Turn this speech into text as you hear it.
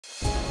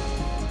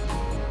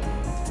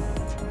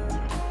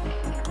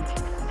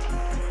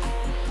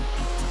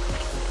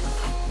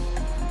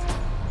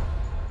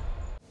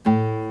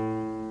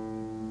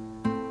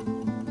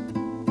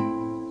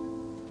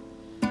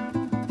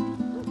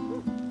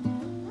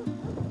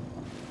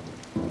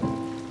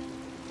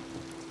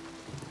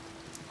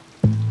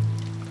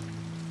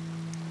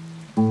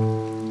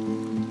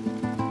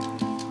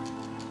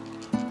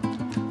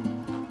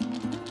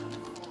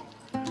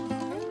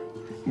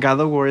God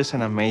of War is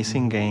an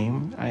amazing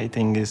game. I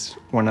think it's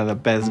one of the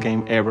best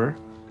games ever.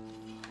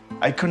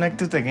 I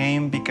connected the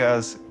game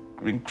because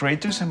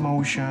Kratos'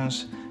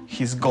 emotions,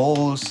 his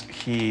goals,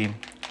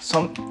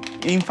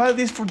 in fact,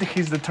 it's for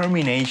his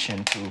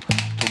determination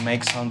to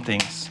make some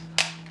things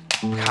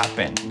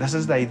happen. This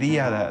is the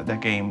idea of the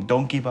game,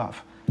 don't give up.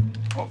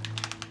 Oh.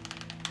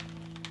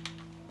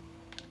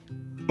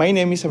 My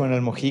name is Emmanuel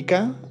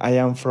Mojica. I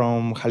am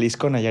from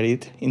Jalisco,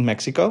 Nayarit, in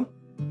Mexico.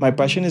 My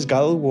passion is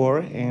God of War,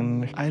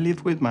 and I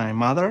live with my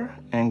mother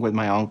and with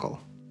my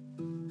uncle.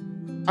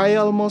 I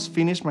almost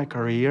finished my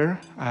career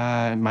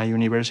at my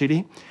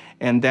university,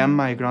 and then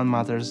my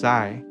grandmother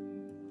died.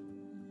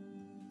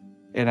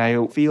 And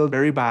I feel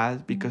very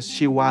bad because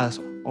she was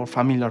our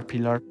family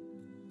pillar.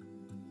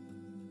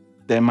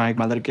 Then my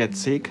mother gets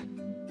sick,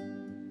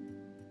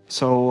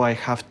 so I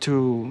have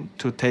to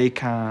take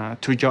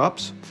 2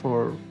 jobs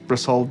for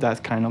resolve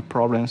that kind of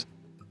problems.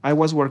 I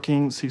was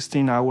working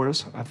 16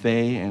 hours a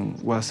day and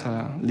was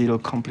a little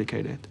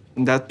complicated.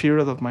 And that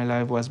period of my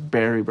life was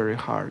very, very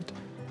hard.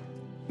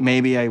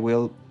 Maybe I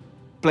will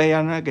play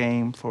on a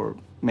game for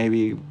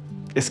maybe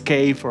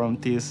escape from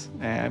this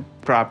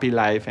crappy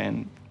life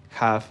and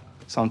have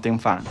something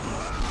fun.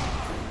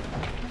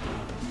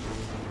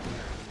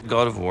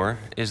 God of War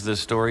is the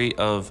story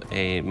of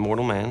a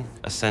mortal man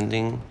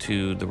ascending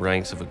to the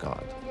ranks of a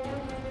god.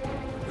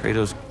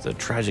 Kratos, the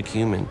tragic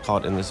human,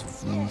 caught in this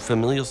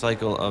familial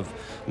cycle of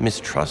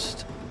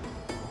mistrust.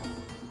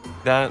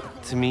 That,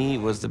 to me,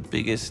 was the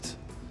biggest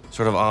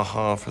sort of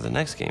aha for the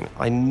next game.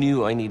 I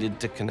knew I needed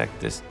to connect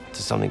this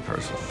to something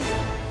personal.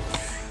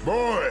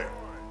 Boy!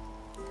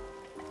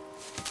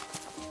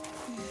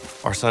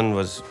 Our son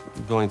was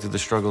going through the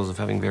struggles of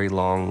having very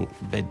long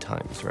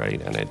bedtimes, right?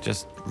 And it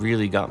just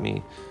really got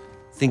me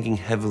thinking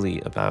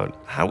heavily about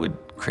how would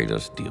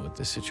Kratos deal with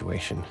this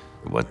situation?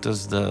 What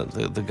does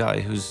the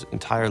guy whose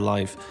entire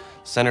life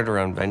centered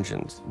around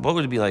vengeance, what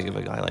would it be like if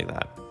a guy like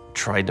that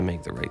tried to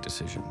make the right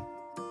decision?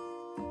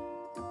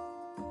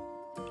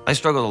 I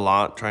struggled a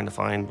lot trying to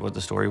find what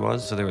the story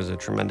was, so there was a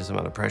tremendous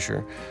amount of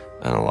pressure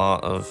and a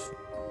lot of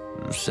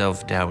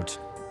self-doubt.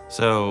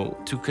 So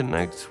to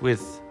connect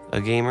with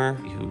a gamer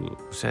who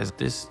says,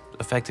 this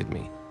affected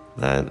me,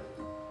 that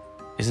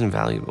is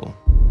invaluable.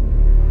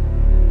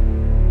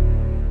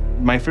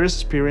 My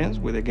first experience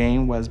with the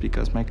game was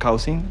because my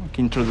cousin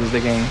introduced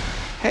the game.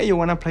 Hey, you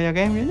wanna play a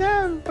game?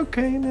 Yeah,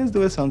 okay, let's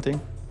do something.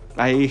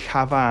 I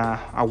have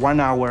a 1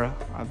 hour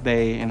a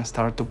day and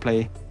start to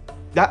play.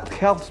 That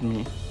helps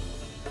me.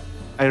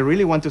 I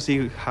really want to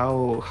see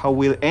how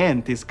will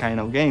end this kind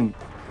of game.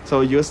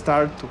 So you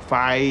start to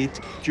fight,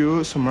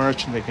 you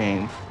submerge the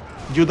game.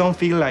 You don't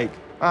feel like,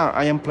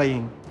 I am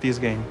playing this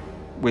game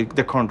with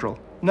the control.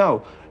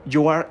 No,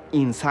 you are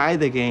inside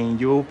the game.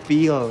 You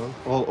feel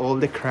all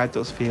the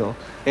Kratos feel.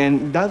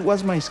 And that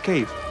was my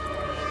escape.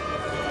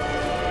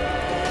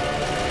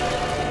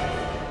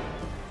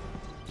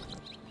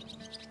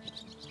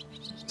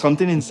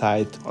 Something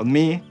inside of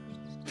me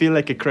feel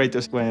like a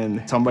Kratos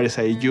when somebody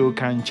say you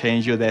can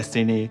change your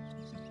destiny.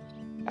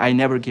 I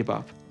never give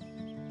up.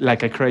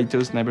 Like a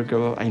Kratos, never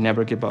give up. I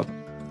never give up.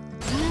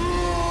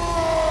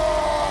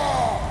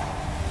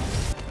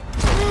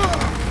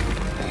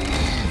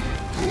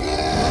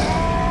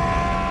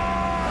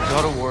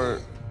 God of War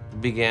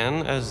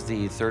began as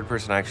the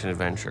third-person action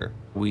adventure.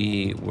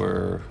 We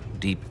were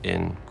deep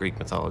in Greek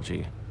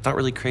mythology. Not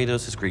really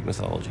Kratos, it's Greek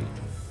mythology.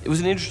 It was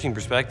an interesting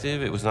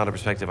perspective. It was not a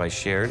perspective I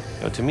shared.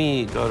 To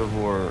me, God of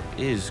War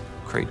is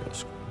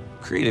Kratos.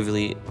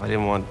 Creatively, I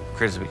didn't want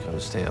Kratos to become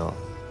stale.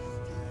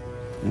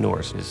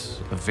 Norse is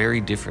a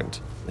very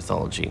different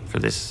mythology for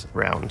this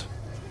round.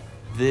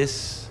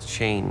 This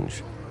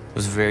change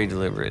was very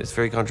deliberate. It's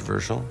very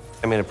controversial.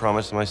 I made a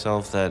promise to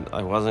myself that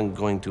I wasn't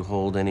going to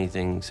hold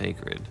anything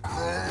sacred.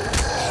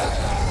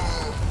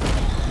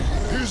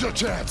 Here's a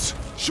chance.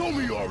 Show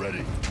me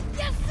already.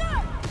 Yes,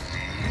 sir!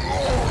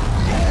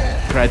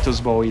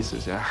 Kratos' voice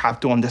is, I have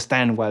to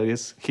understand what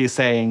he's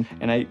saying.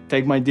 And I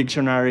take my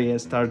dictionary and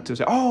start to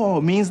say, oh,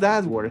 it means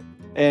that word.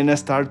 And I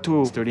start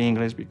to study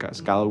English because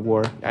God of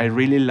War, I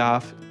really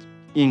love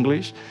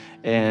English.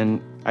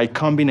 And I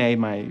combine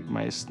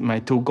my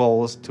 2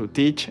 goals to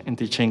teach and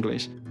teach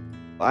English.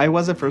 I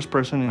was the first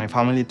person in my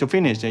family to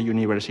finish the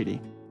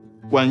university.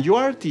 When you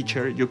are a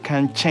teacher, you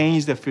can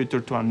change the future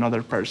to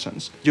another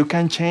person's. You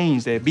can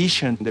change the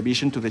vision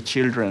to the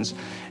children's,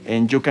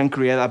 and you can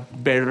create a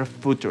better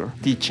future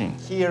teaching.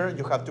 Here,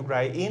 you have to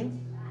write in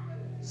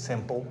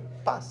simple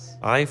past.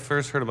 I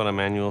first heard about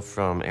Emmanuel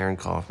from Aaron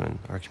Kaufman,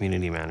 our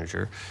community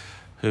manager,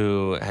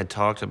 who had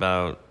talked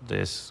about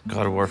this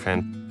God of War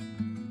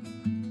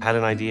fan. Had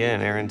an idea,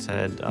 and Aaron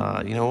said,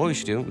 you know what we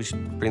should do? We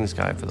should bring this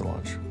guy for the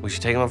launch. We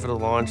should take him out for the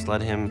launch,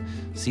 let him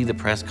see the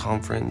press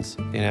conference,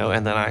 you know,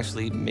 and then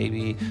actually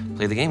maybe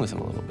play the game with him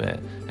a little bit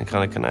and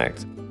kind of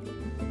connect.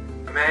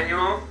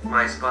 Emmanuel,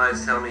 my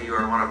spies tell me you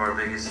are one of our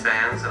biggest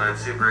fans, and I'm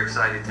super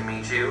excited to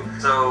meet you.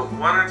 So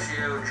why don't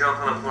you jump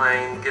on a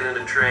plane, get in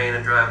a train,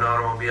 and drive an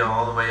automobile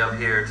all the way up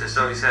here to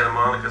Sony Santa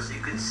Monica so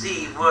you can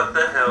see what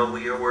the hell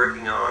we are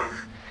working on.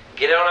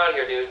 Get on out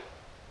here, dude.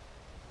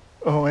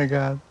 Oh my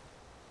God.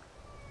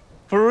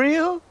 For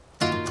real?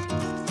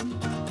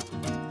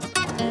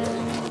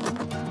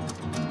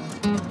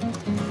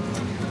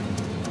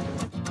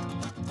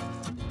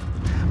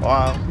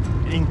 Wow,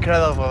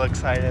 incredible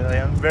excited. I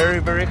am very,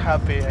 very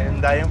happy. I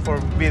am dying for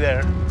be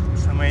there.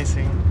 It's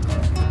amazing.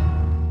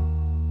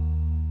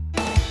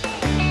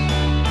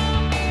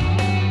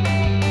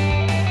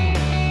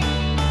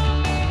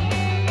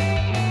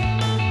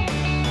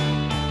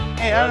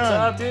 Hey, what's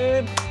up,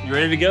 dude? You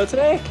ready to go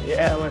today?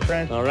 Yeah, my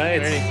friend. All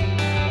right. Ready.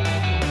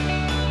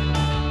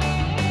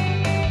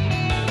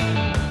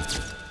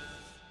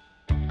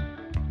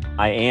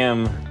 I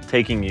am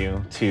taking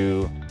you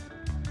to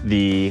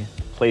the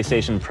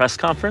PlayStation press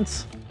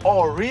conference.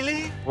 Oh,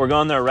 really? We're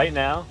going there right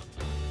now.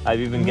 I've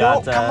even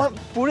got... No, come on,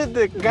 put it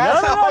the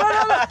gas.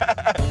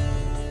 No.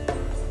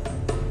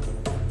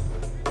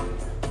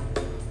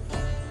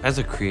 As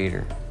a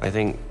creator, I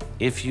think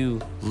if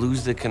you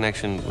lose the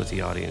connection with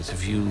the audience,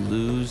 if you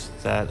lose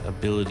that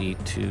ability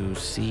to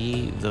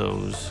see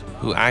those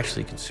who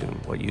actually consume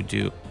what you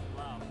do,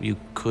 you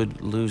could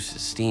lose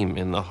steam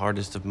in the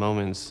hardest of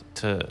moments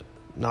to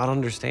not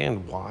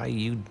understand why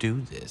you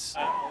do this.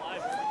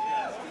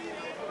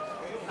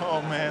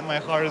 Oh man, my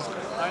heart is...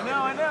 I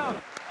know.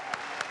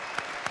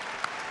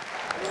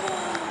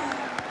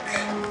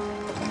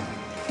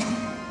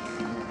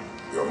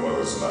 Your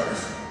mother's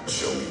knife.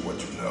 Show me what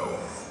you know.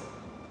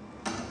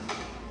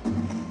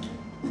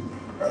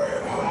 I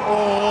am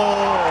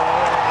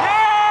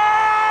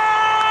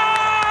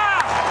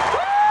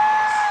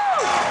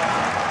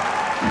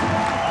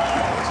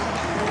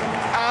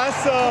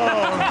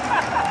Awesome!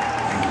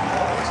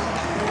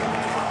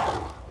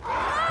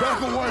 Back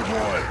away,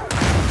 boy!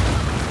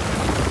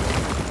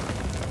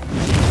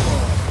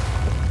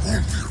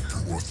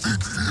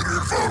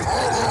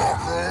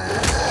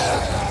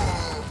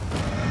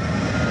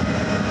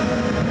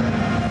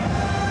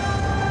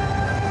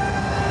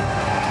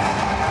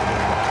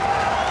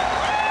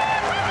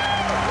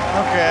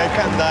 Okay, I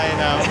can die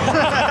now.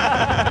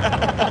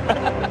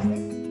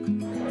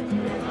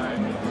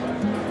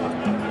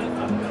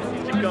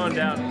 Keep going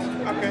down.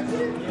 Okay.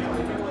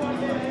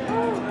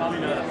 Probably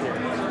not up here.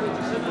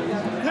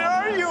 Where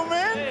are you,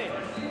 man? Hey,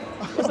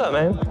 What's up,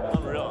 man?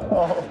 unreal.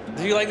 Oh,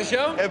 Did you like the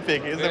show?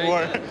 epic, it's Very the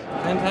word. good.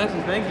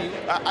 Fantastic, thank you.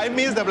 I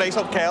missed the Blaze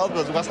of Chaos,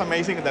 but it was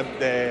amazing.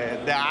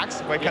 The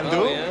axe, what I can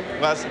do,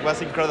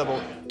 was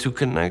incredible. To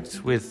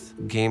connect with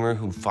a gamer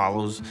who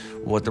follows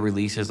what the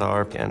releases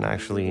are and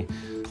actually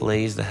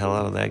plays the hell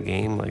out of that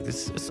game, like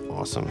this is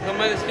awesome. Come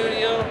by the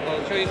studio,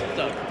 I'll show you some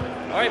stuff.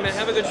 All right, man,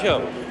 have a good show.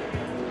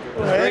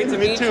 Great to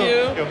meet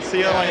you. See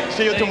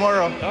you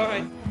tomorrow. All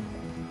right.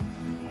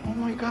 Oh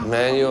my God.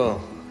 Emmanuel,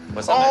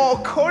 what's up, Oh,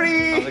 man?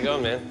 Cory! How's it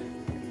going, man?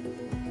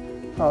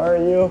 How are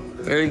you?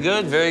 Very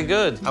good, very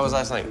good. How was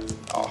last night?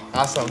 Oh,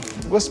 awesome.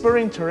 It was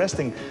very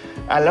interesting.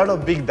 A lot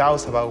of big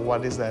doubts about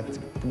what is that,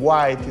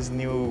 why it is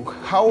new,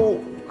 how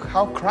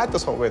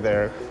Kratos over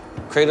there.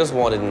 Kratos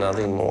wanted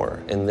nothing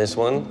more in this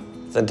one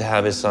than to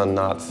have his son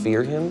not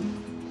fear him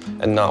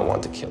and not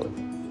want to kill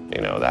him.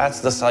 You know,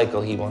 that's the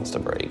cycle he wants to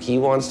break. He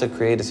wants to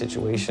create a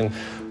situation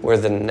where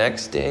the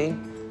next day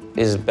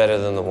is better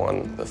than the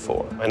one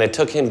before. And it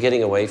took him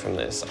getting away from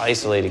this,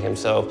 isolating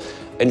himself,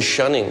 and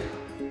shunning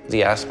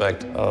the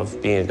aspect of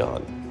being a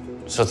god.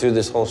 So through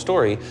this whole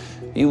story,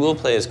 you will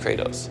play as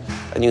Kratos,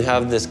 and you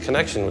have this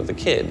connection with the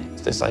kid,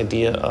 this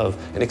idea of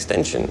an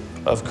extension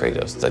of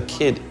Kratos. The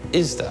kid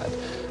is that,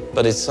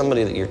 but it's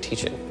somebody that you're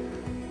teaching.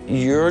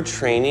 You're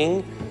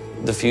training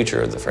the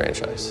future of the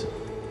franchise.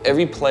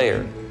 Every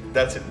player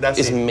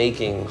is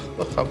making...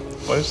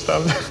 What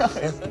stuff?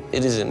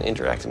 It is an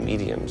interactive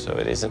medium, so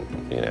it isn't,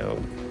 you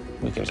know,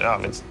 we can say,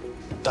 oh, if it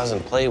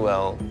doesn't play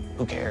well,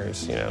 who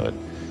cares, you know?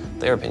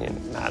 Their opinion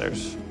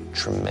matters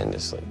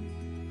tremendously.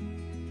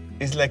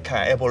 It's like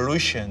an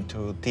evolution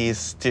to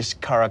this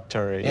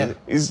character. Yeah.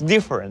 It's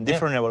different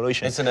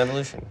evolution. It's an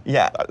evolution.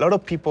 Yeah, a lot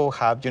of people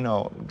have, you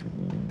know,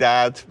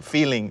 that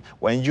feeling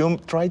when you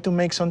try to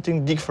make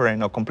something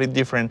different or completely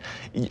different.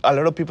 A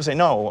lot of people say,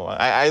 no,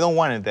 I don't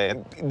want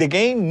it. The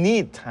game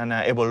needs an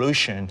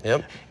evolution.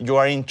 Yep. You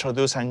are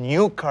introduce a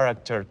new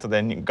character to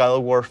the God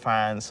of War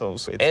fans. So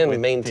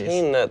and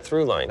maintain that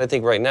through line. I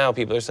think right now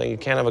people are saying you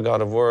can't have a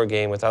God of War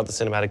game without the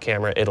cinematic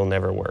camera, it'll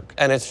never work.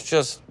 And it's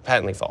just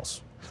patently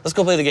false. Let's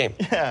go play the game.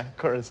 Yeah, of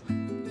course.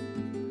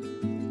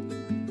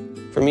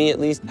 For me, at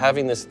least,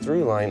 having this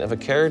through line of a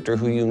character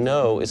who you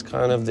know is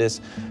kind of this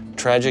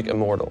tragic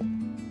immortal.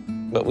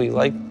 But we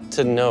like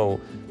to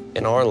know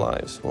in our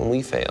lives, when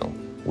we fail,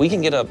 we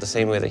can get up the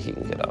same way that he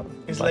can get up.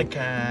 It's like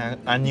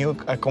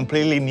a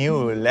completely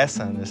new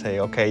lesson to say,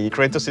 okay,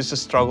 Kratos is a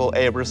struggle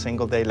every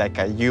single day like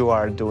you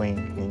are doing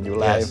in your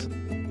life.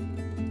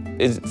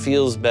 Yes. It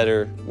feels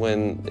better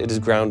when it is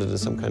grounded in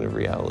some kind of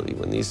reality,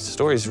 when these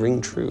stories ring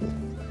true,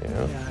 you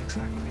know? Yeah,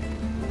 exactly.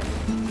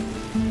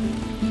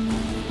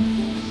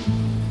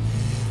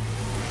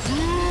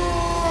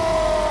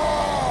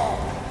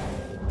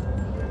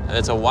 And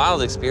it's a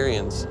wild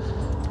experience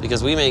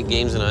because we make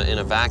games in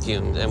a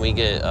vacuum and we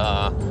get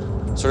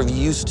sort of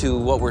used to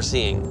what we're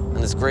seeing.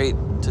 And it's great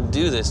to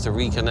do this, to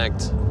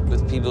reconnect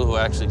with people who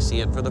actually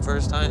see it for the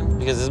first time.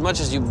 Because as much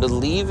as you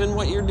believe in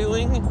what you're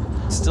doing,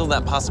 still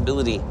that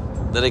possibility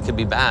that it could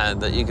be bad,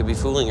 that you could be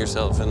fooling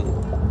yourself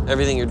and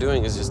everything you're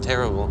doing is just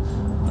terrible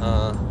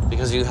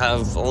because you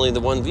have only the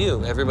one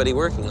view, everybody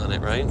working on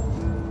it, right?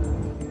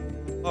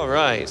 All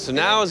right, so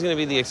now is gonna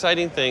be the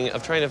exciting thing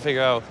of trying to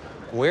figure out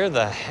where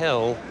the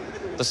hell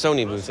the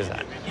Sony booth is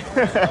at,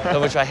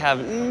 of which I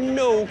have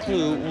no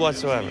clue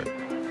whatsoever.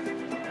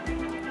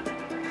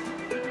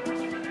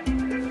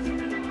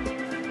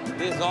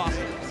 This is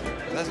awesome.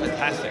 That's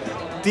fantastic.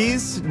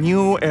 This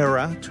new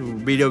era to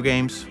video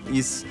games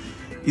is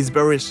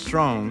very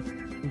strong.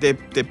 The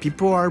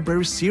people are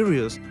very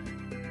serious.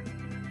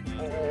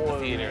 The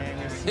theater.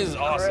 This is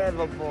awesome.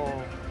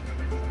 Incredible.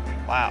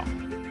 Wow.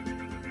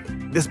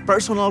 This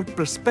personal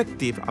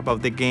perspective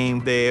about the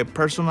game, the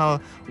personal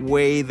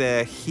way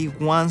that he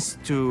wants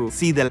to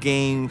see the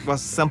game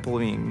was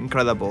simply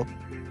incredible.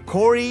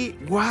 Cory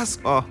was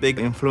a big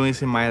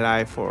influence in my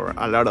life for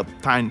a lot of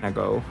time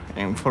ago,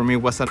 and for me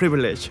it was a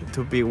privilege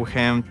to be with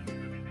him.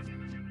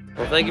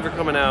 Well, thank you for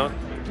coming out.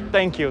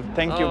 Thank you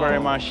very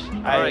much.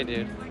 All right,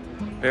 dude.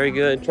 Very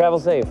good. Travel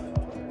safe.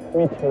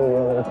 Me too,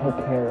 brother.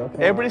 Take care,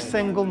 okay? Every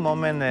single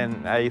moment that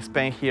I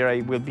spend here,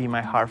 it will be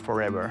my heart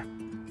forever.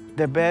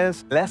 The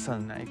best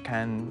lesson I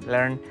can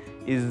learn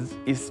is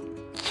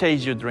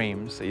chase your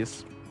dreams,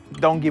 is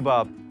don't give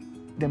up.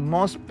 The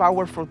most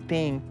powerful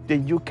thing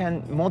that you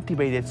can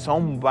motivate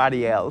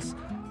somebody else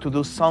to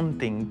do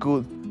something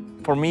good.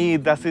 For me,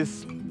 that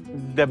is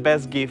the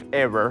best gift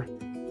ever.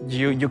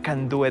 You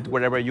can do it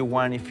wherever you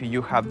want if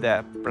you have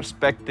the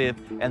perspective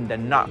and the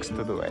knocks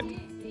to do it.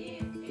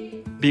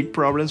 Big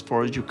problems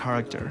for your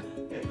character.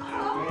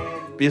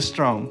 Be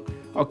strong.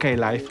 Okay,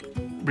 life,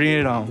 bring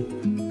it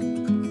on.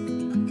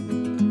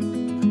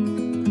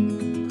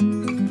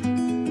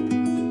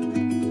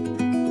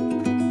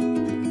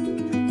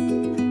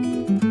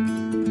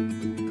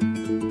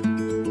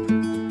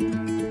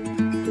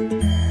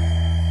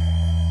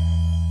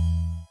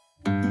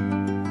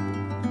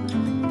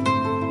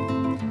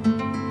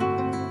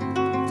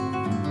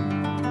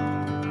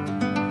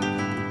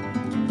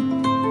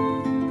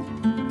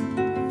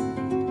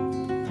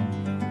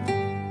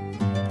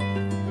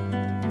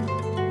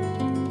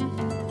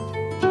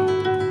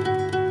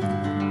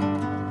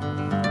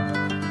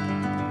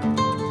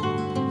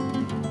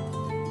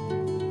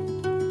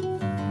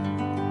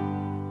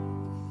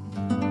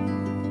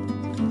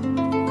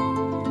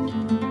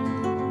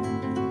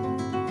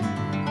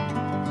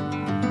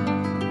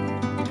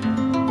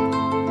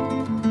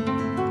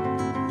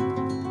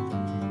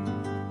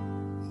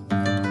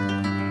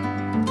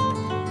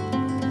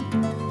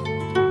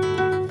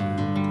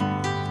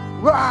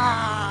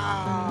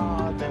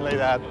 Wow! Thing like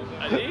that.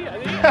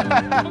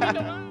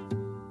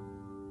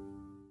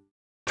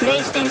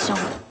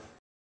 PlayStation